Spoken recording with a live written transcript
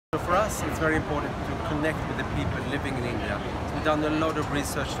So for us, it's very important to connect with the people living in India. We've done a lot of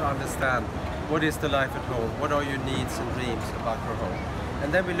research to understand what is the life at home, what are your needs and dreams about your home.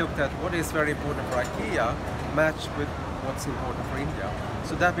 And then we looked at what is very important for IKEA matched with what's important for India.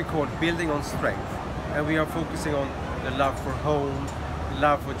 So that we call building on strength. And we are focusing on the love for home,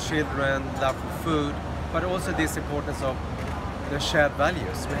 love for children, love for food, but also this importance of the shared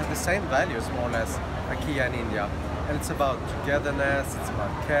values. We have the same values more or less, IKEA and India. And it's about togetherness, it's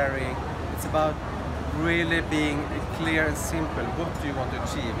about caring, it's about really being clear and simple. What do you want to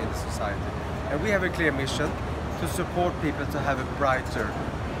achieve in the society? And we have a clear mission to support people to have a brighter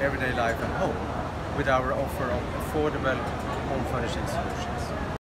everyday life at home with our offer of affordable home furnishing solutions.